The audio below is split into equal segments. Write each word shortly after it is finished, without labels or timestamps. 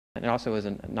and also was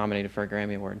nominated for a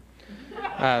Grammy Award.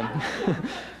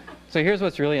 So here's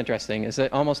what's really interesting, is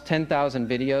that almost 10,000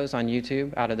 videos on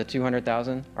YouTube out of the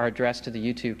 200,000 are addressed to the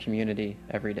YouTube community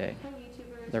every day.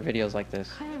 They're videos like this.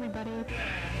 Hi, everybody.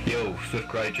 Yo, Swift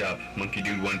Karate Chop, Monkey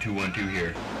Dude 1212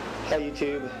 here. Hi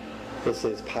YouTube, this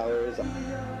is Powers.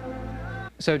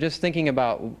 So just thinking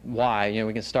about why,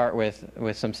 we can start with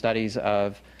some studies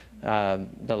of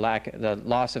the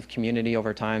loss of community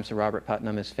over time. So Robert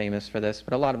Putnam is famous for this,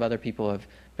 but a lot of other people have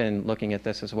been looking at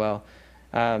this as well.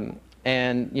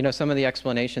 And some of the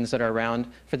explanations that are around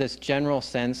for this general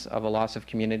sense of a loss of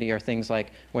community are things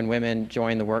like when women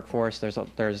join the workforce,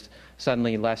 there's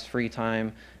suddenly less free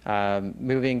time,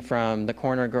 moving from the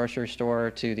corner grocery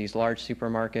store to these large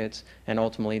supermarkets and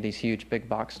ultimately these huge big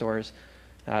box stores.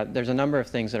 There's a number of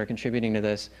things that are contributing to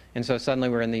this, and so suddenly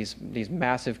we're in these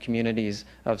massive communities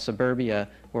of suburbia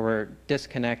where we're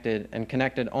disconnected and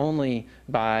connected only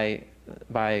by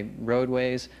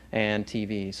roadways and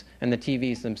TVs, and the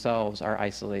TVs themselves are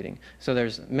isolating. So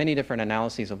there's many different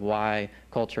analyses of why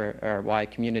culture or why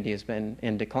community has been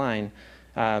in decline,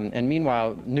 and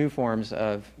meanwhile new forms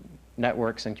of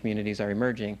networks and communities are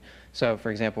emerging. So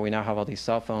for example, we now have all these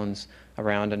cell phones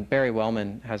around, and Barry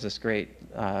Wellman has this great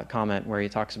comment where he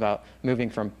talks about moving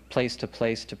from place to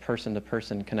person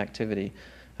connectivity,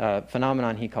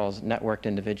 phenomenon he calls networked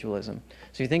individualism.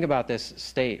 So you think about this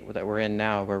state that we're in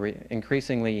now, where we're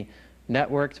increasingly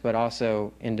networked but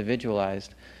also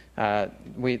individualized.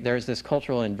 There's this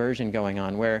cultural inversion going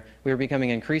on where we're becoming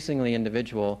increasingly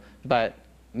individual, but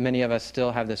many of us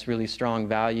still have this really strong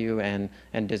value and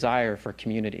desire for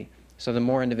community. So the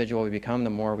more individual we become, the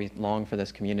more we long for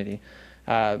this community.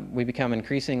 We become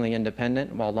increasingly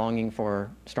independent while longing for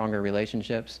stronger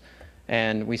relationships.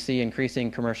 And we see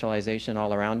increasing commercialization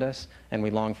all around us, and we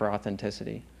long for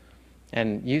authenticity.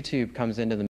 And YouTube comes into the